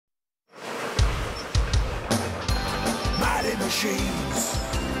machines,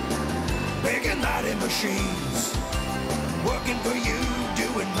 big and mighty machines, working for you,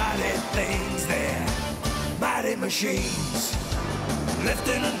 doing mighty things there. Mighty machines,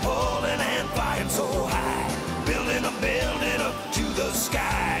 lifting and pulling and flying so high, building a building up to the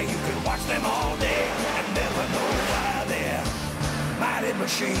sky. You can watch them all day and never know why they're mighty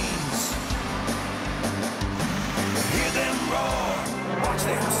machines. Hear them roar, watch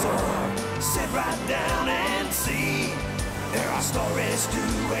them soar, sit right down and see. There are stories to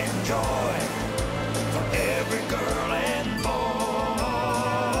enjoy for every girl and boy.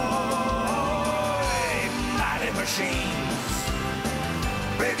 Mighty machines,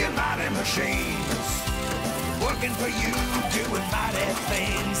 big and mighty machines, working for you, doing mighty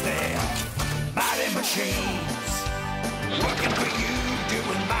things there. Mighty machines, working for you,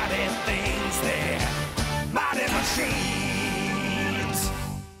 doing mighty things there. Mighty machines.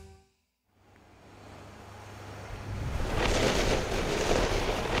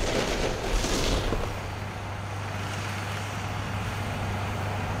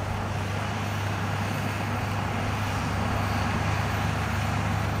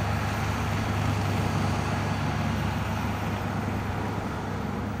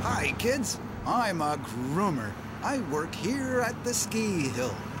 Hi kids, I'm a groomer. I work here at the ski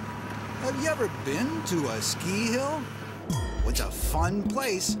hill. Have you ever been to a ski hill? It's a fun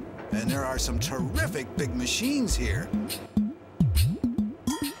place, and there are some terrific big machines here.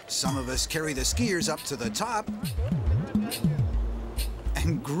 Some of us carry the skiers up to the top,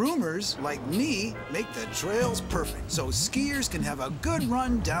 and groomers like me make the trails perfect so skiers can have a good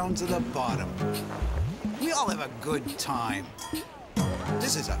run down to the bottom. We all have a good time.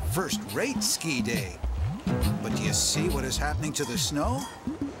 This is a first-rate ski day. But do you see what is happening to the snow?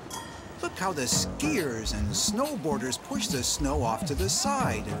 Look how the skiers and snowboarders push the snow off to the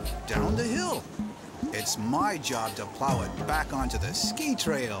side and down the hill. It's my job to plow it back onto the ski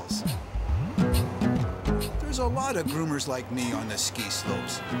trails. There's a lot of groomers like me on the ski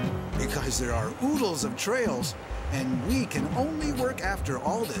slopes because there are oodles of trails and we can only work after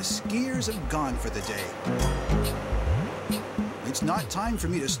all the skiers have gone for the day. It's not time for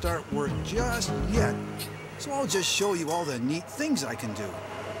me to start work just yet, so I'll just show you all the neat things I can do.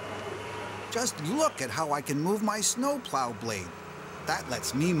 Just look at how I can move my snowplow blade. That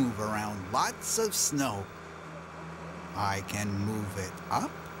lets me move around lots of snow. I can move it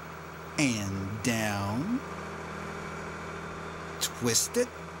up and down, twist it,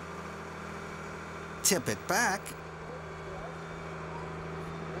 tip it back,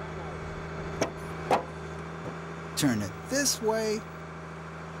 turn it this way,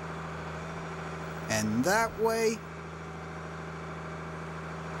 and that way.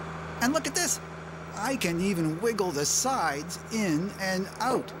 And look at this. I can even wiggle the sides in and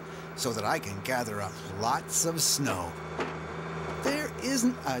out so that I can gather up lots of snow. There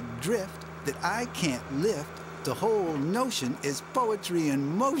isn't a drift that I can't lift. The whole notion is poetry in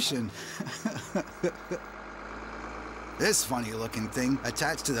motion. This funny-looking thing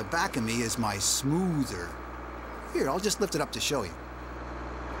attached to the back of me is my smoother. Here, I'll just lift it up to show you.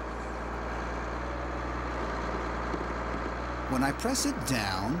 When I press it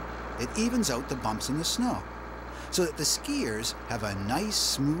down, it evens out the bumps in the snow, so that the skiers have a nice,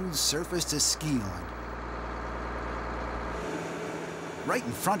 smooth surface to ski on. Right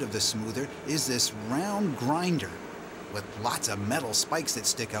in front of the smoother is this round grinder with lots of metal spikes that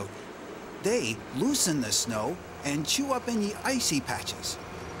stick out. They loosen the snow and chew up any icy patches.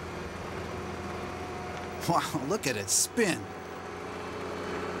 Wow, look at it spin.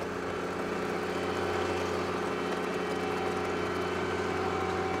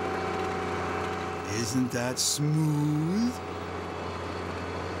 Isn't that smooth?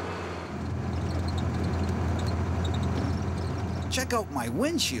 Check out my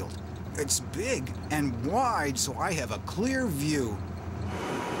windshield. It's big and wide, so I have a clear view.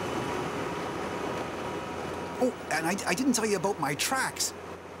 Oh, and I didn't tell you about my tracks.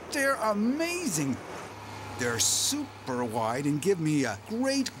 They're amazing. They're super wide and give me a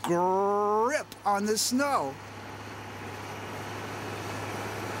great grip on the snow.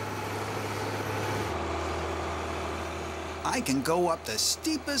 I can go up the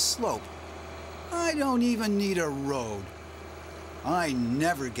steepest slope. I don't even need a road. I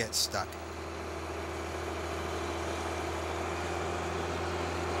never get stuck.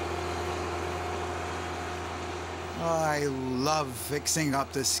 I love fixing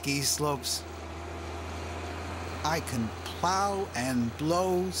up the ski slopes. I can plow and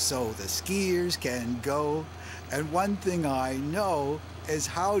blow so the skiers can go. And one thing I know is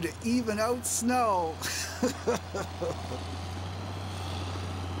how to even out snow.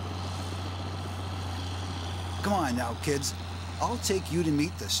 Come on now, kids. I'll take you to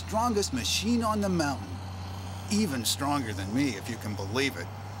meet the strongest machine on the mountain. Even stronger than me, if you can believe it.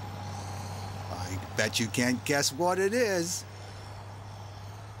 I bet you can't guess what it is.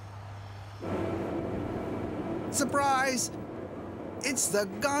 Surprise! It's the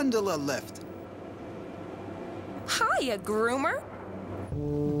gondola lift. Hiya, groomer.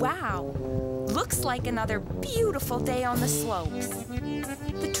 Wow, looks like another beautiful day on the slopes.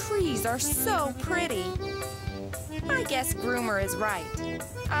 The trees are so pretty. I guess groomer is right.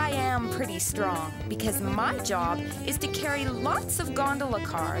 I am pretty strong because my job is to carry lots of gondola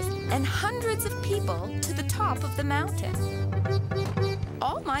cars and hundreds of people to the top of the mountain.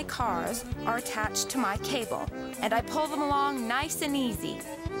 All my cars are attached to my cable, and I pull them along nice and easy.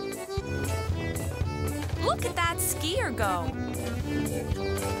 Look at that skier go.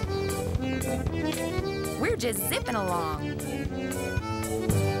 We're just zipping along.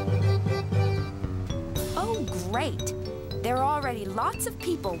 Oh, great. There are already lots of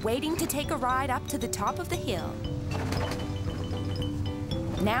people waiting to take a ride up to the top of the hill.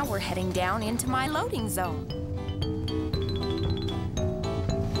 Now we're heading down into my loading zone.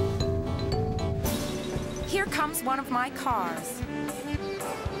 Here comes one of my cars.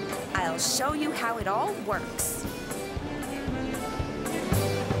 I'll show you how it all works.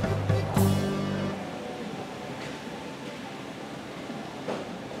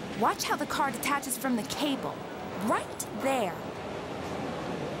 Watch how the car detaches from the cable. Right there.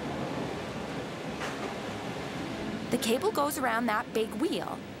 The cable goes around that big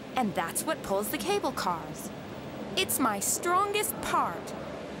wheel, and that's what pulls the cable cars. It's my strongest part.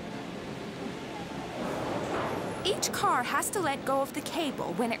 Each car has to let go of the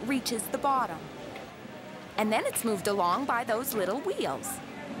cable when it reaches the bottom. And then it's moved along by those little wheels.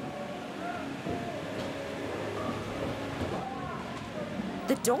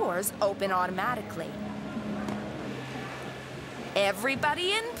 The doors open automatically.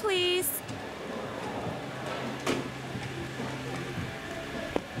 Everybody in, please.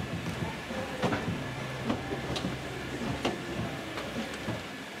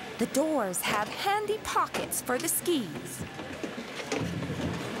 The doors have handy pockets for the skis.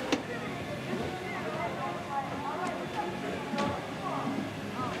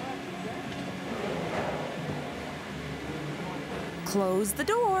 Close the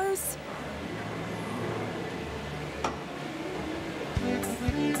doors.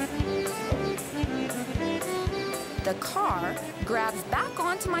 The car grabs back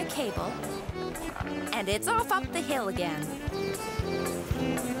onto my cable, and it's off up the hill again.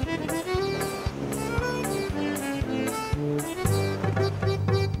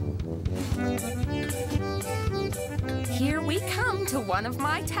 Here we come to one of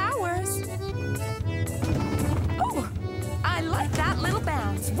my towers. Oh, I like that little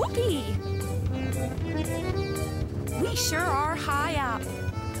bounce. Whoopee! We sure are high up.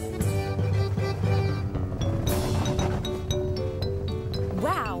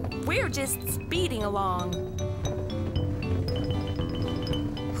 Wow, we're just speeding along.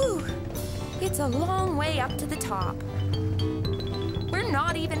 Whew, it's a long way up to the top. We're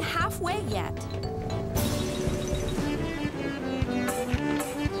not even halfway yet.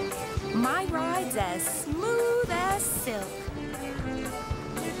 My ride's as smooth as silk.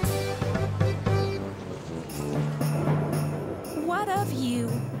 What a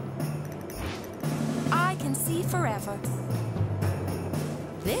view. I can see forever.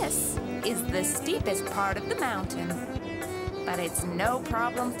 This is the steepest part of the mountain, but it's no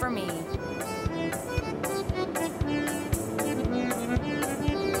problem for me.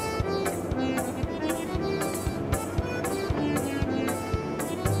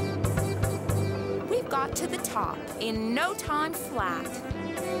 We've got to the top in no time flat.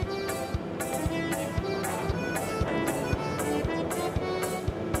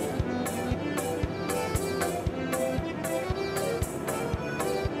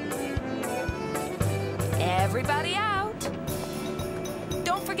 Everybody out!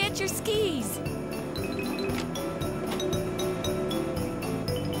 Don't forget your skis!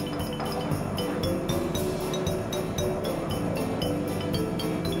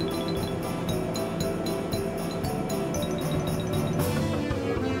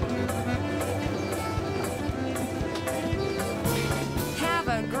 Have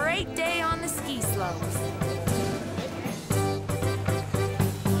a great day on the ski slopes.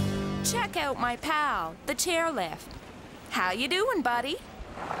 Check out my pal, the chairlift. How you doing, buddy?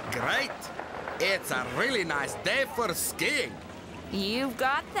 Great. It's a really nice day for skiing. You've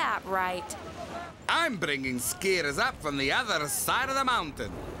got that right. I'm bringing skiers up from the other side of the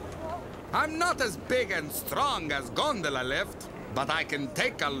mountain. I'm not as big and strong as gondola lift, but I can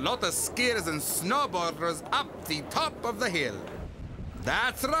take a lot of skiers and snowboarders up the top of the hill.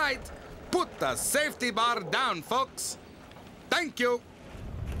 That's right. Put the safety bar down, folks. Thank you.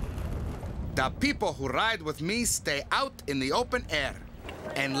 The people who ride with me stay out in the open air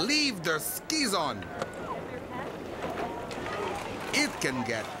and leave their skis on. It can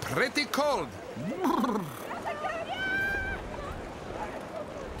get pretty cold.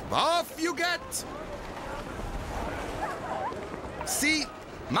 Off you get. See,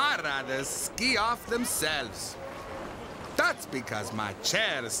 my riders ski off themselves. That's because my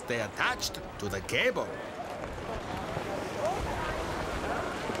chairs stay attached to the cable.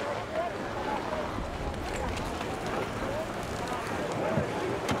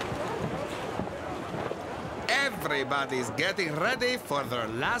 Everybody's getting ready for their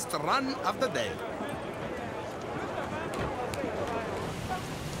last run of the day.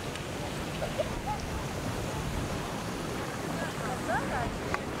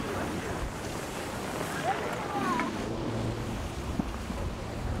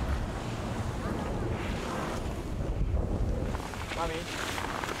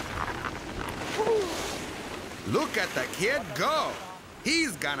 Look at the kid go.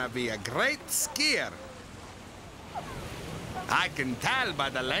 He's gonna be a great skier. I can tell by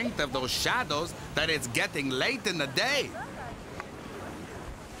the length of those shadows that it's getting late in the day.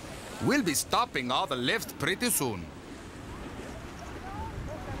 We'll be stopping all the lifts pretty soon.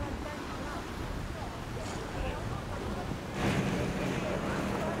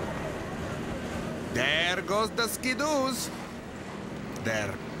 There goes the skidoos.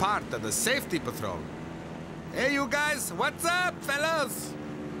 They're part of the safety patrol. Hey, you guys, what's up, fellas?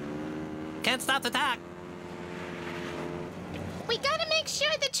 Can't stop the talk. We gotta make sure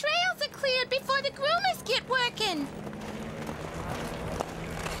the trails are cleared before the groomers get working.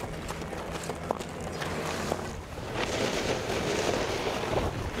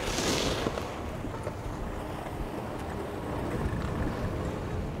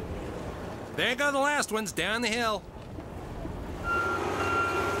 There go the last ones down the hill.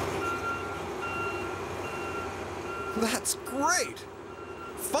 That's great!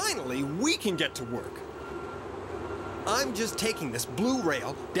 Finally, we can get to work. I'm just taking this blue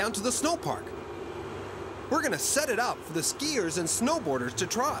rail down to the snow park. We're gonna set it up for the skiers and snowboarders to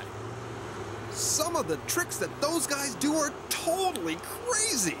try. Some of the tricks that those guys do are totally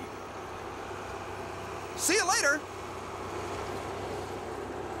crazy. See you later!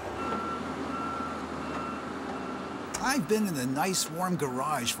 I've been in the nice warm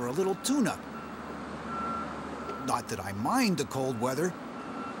garage for a little tune-up. Not that I mind the cold weather.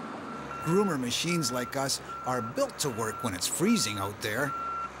 Groomer machines like us are built to work when it's freezing out there.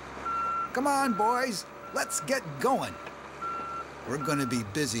 Come on, boys, let's get going. We're gonna be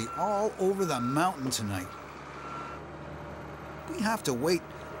busy all over the mountain tonight. We have to wait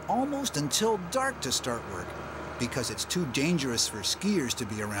almost until dark to start work because it's too dangerous for skiers to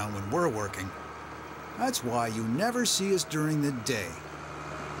be around when we're working. That's why you never see us during the day.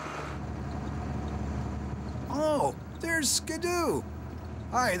 Oh, there's Skidoo.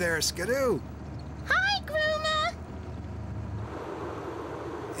 Hi there, Skidoo. Hi, groomer.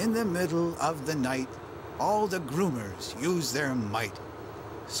 In the middle of the night, all the groomers use their might,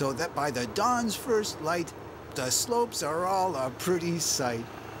 so that by the dawn's first light, the slopes are all a pretty sight.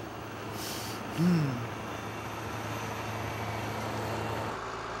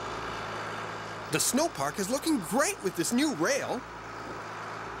 The snow park is looking great with this new rail.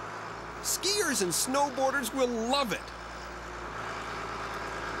 Skiers and snowboarders will love it.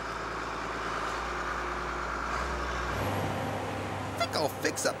 I think I'll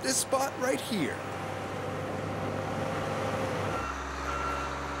fix up this spot right here.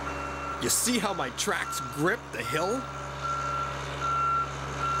 You see how my tracks grip the hill?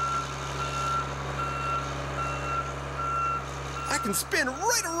 I can spin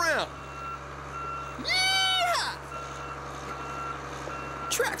right around. Yeah!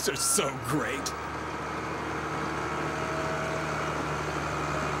 Tracks are so great.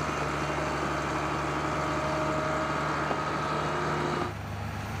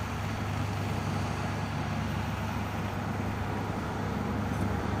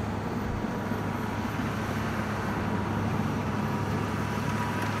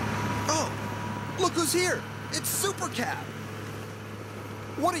 Oh, look who's here. It's Super Cab.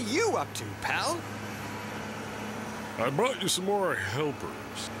 What are you up to, pal? I brought you some more helpers.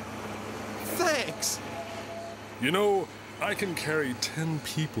 Thanks. You know, I can carry 10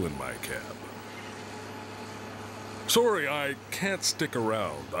 people in my cab. Sorry, I can't stick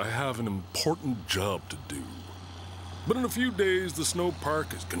around. I have an important job to do. But in a few days, the snow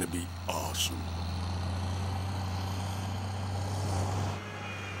park is gonna be awesome.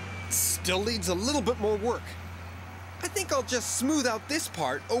 Still needs a little bit more work. I think I'll just smooth out this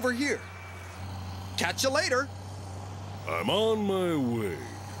part over here. Catch you later. I'm on my way.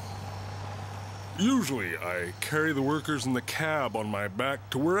 Usually, I carry the workers in the cab on my back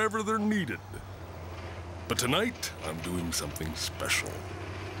to wherever they're needed. But tonight, I'm doing something special.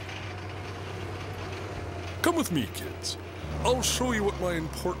 Come with me, kids. I'll show you what my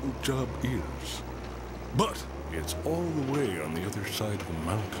important job is. But it's all the way on the other side of the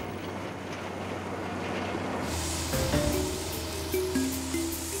mountain.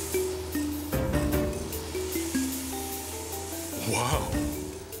 Wow,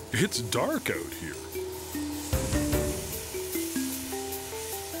 it's dark out here.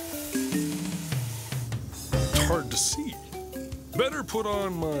 It's hard to see. Better put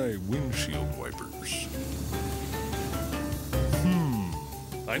on my windshield wipers.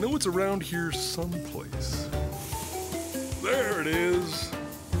 I know it's around here someplace. There it is.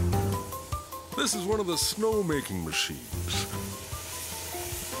 This is one of the snow-making machines.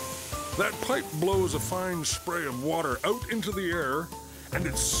 That pipe blows a fine spray of water out into the air, and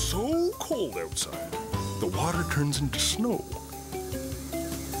it's so cold outside, the water turns into snow.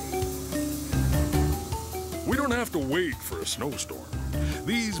 We don't have to wait for a snowstorm.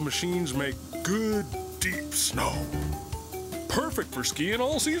 These machines make good, deep snow. Perfect for skiing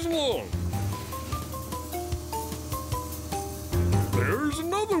all season long. There's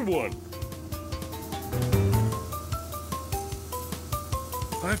another one.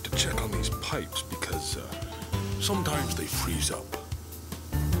 I have to check on these pipes because sometimes they freeze up.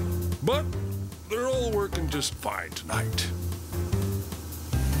 But they're all working just fine tonight.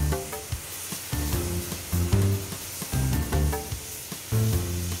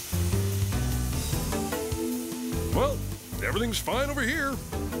 Well, everything's fine over here.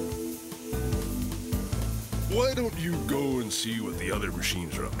 Why don't you go and see what the other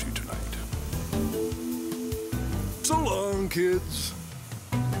machines are up to tonight? So long, kids.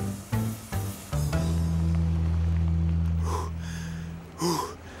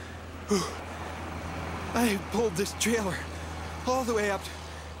 I pulled this trailer all the way up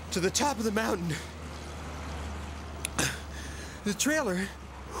to the top of the mountain. The trailer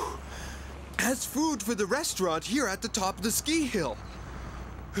has food for the restaurant here at the top of the ski hill.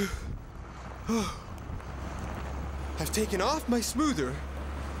 I've taken off my smoother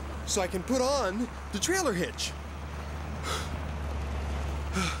so I can put on the trailer hitch.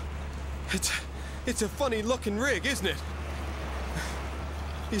 It's a funny looking rig, isn't it?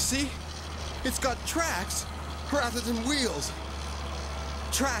 You see, it's got tracks rather than wheels.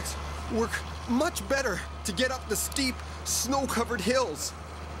 Tracks work much better to get up the steep, snow-covered hills.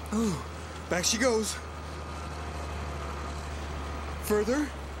 Ooh, back she goes. Further.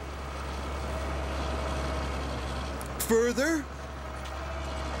 Further.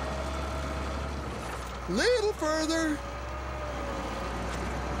 Little further.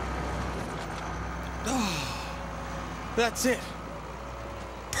 Oh, that's it.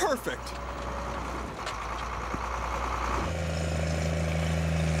 Perfect.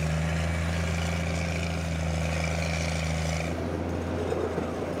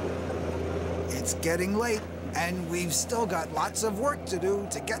 It's getting late, and we've still got lots of work to do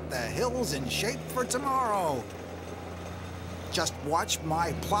to get the hills in shape for tomorrow. Just watch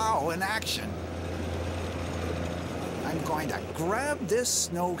my plow in action. I'm going to grab this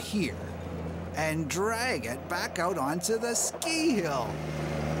snow here and drag it back out onto the ski hill.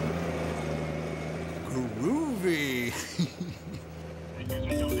 Groovy.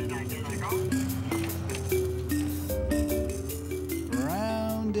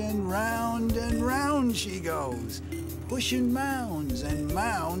 Round and round and round she goes, pushing mounds and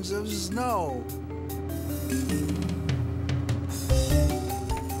mounds of snow.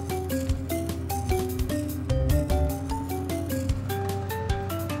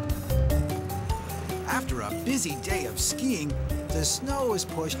 After a busy day of skiing, the snow is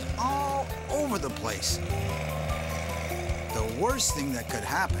pushed all over the place. The worst thing that could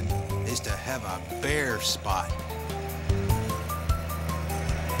happen is to have a bare spot.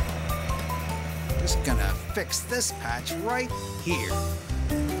 Just gonna fix this patch right here.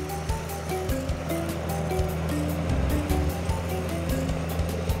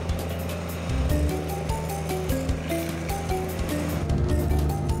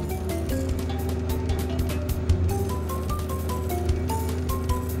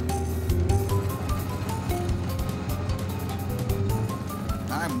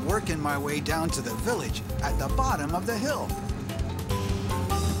 I'm working my way down to the village at the bottom of the hill.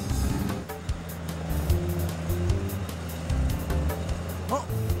 Oh,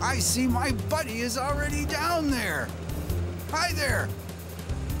 I see my buddy is already down there. Hi there.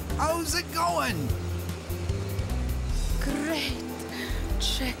 How's it going? great.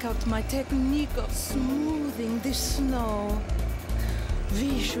 Check out my technique of smoothing the snow.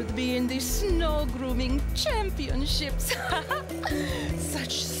 We should be in the snow grooming championships.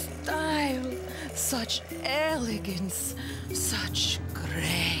 Such style, such elegance, such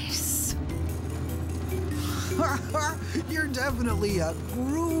grace. You're definitely a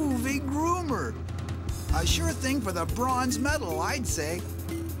groovy groomer. A sure thing for the bronze medal, I'd say.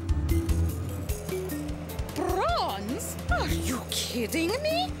 Bronze? Are you kidding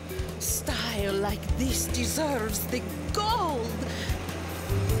me? Style like this deserves the gold.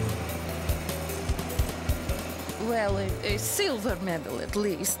 Well, a silver medal at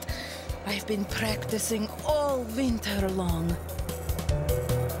least. I've been practicing all winter long.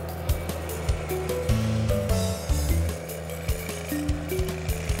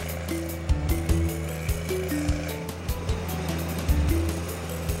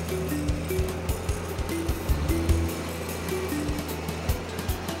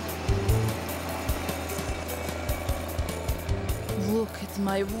 Look at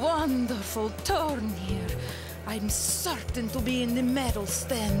my wonderful turn here. I'm certain to be in the medal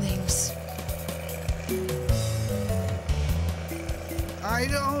standings. I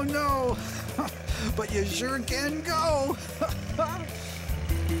don't know, but you sure can go.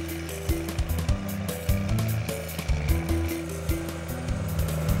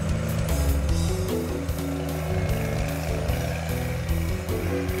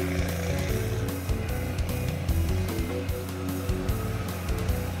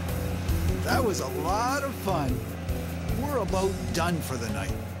 That was a lot of fun. We're about done for the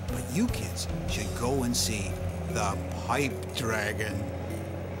night, but you kids should go and see the pipe dragon.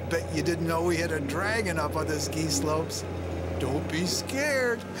 Bet you didn't know we had a dragon up on the ski slopes. Don't be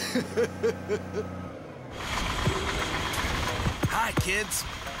scared. Hi, kids.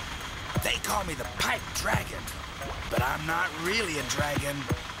 They call me the Pipe Dragon, but I'm not really a dragon.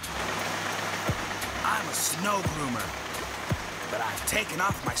 I'm a snow groomer, but I've taken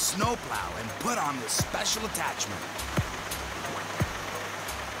off my snowplow and put on this special attachment.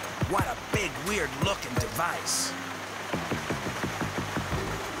 What a big, weird-looking device.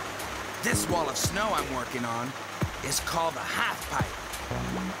 This wall of snow I'm working on is called a half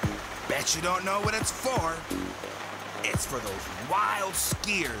pipe. Bet you don't know what it's for. It's for those wild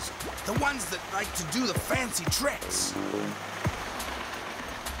skiers, the ones that like to do the fancy tricks.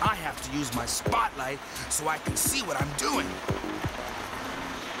 I have to use my spotlight so I can see what I'm doing.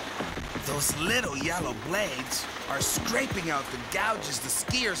 Those little yellow blades are scraping out the gouges the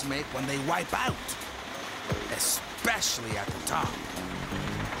skiers make when they wipe out, especially at the top.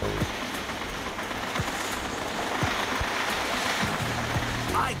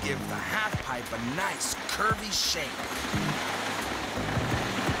 I give the half pipe a nice curvy shape.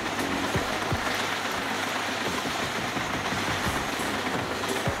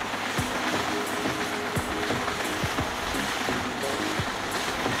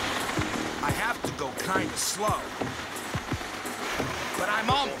 I have to go kind of slow, but I'm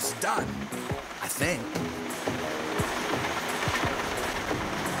almost done, I think.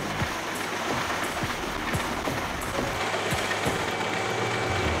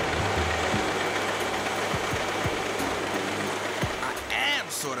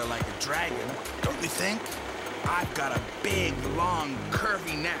 Sort of like a dragon, don't you think? I've got a big, long,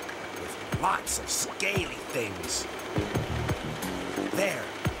 curvy neck with lots of scaly things. There,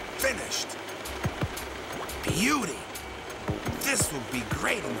 finished. Beauty. This will be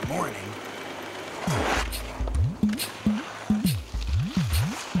great in the morning.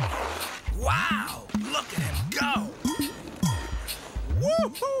 Wow, look at him go.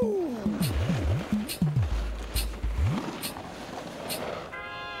 Woohoo!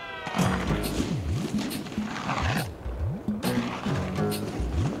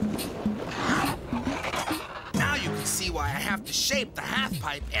 Why I have to shape the half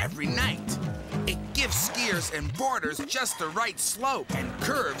pipe every night. It gives skiers and boarders just the right slope and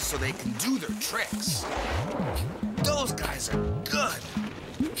curves so they can do their tricks. Those guys are good.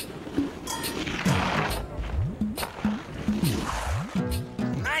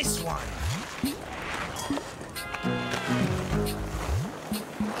 Nice one.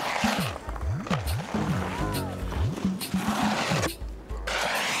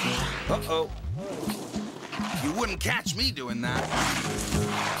 Uh-oh. You wouldn't catch me doing that.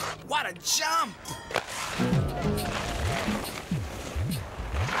 What a jump!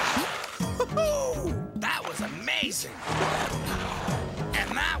 Woo-hoo! That was amazing!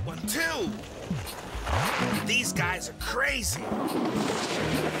 And that one, too! These guys are crazy!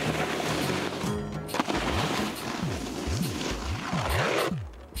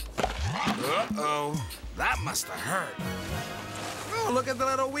 Uh-oh. That must have hurt. Oh, look at the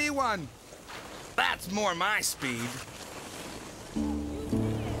little wee one. That's more my speed.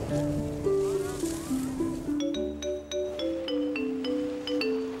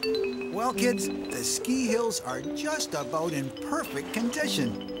 Well, kids, the ski hills are just about in perfect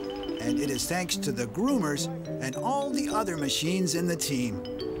condition. And it is thanks to the groomers and all the other machines in the team.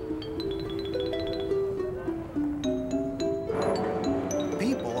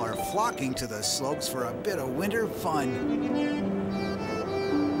 People are flocking to the slopes for a bit of winter fun.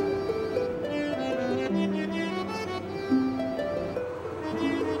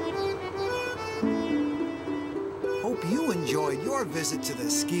 Hope you enjoyed your visit to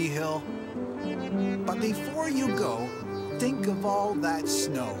the ski hill. But before you go, think of all that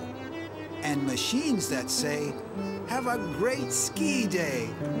snow and machines that say, "Have a great ski day."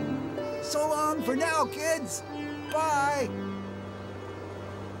 So long for now, kids. Bye.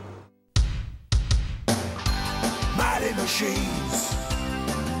 Mighty machines,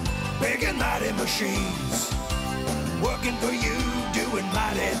 big and mighty machines, working for you, doing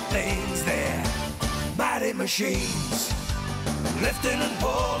mighty things there. Mighty machines, lifting and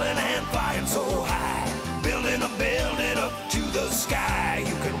pulling and flying so high, building up to the sky.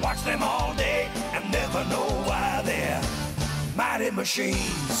 You can watch them all day and never know why they're mighty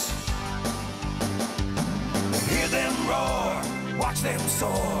machines. Hear them roar, watch them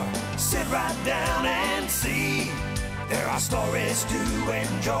soar, sit right down and see. There are stories to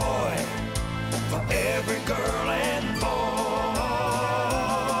enjoy for every girl and boy.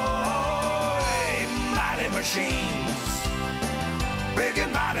 Mighty machines, big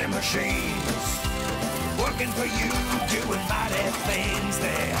and mighty machines, working for you, doing mighty things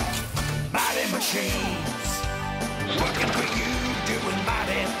there. Mighty machines, working for you, doing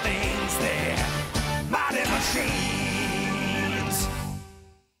mighty things there. Mighty machines.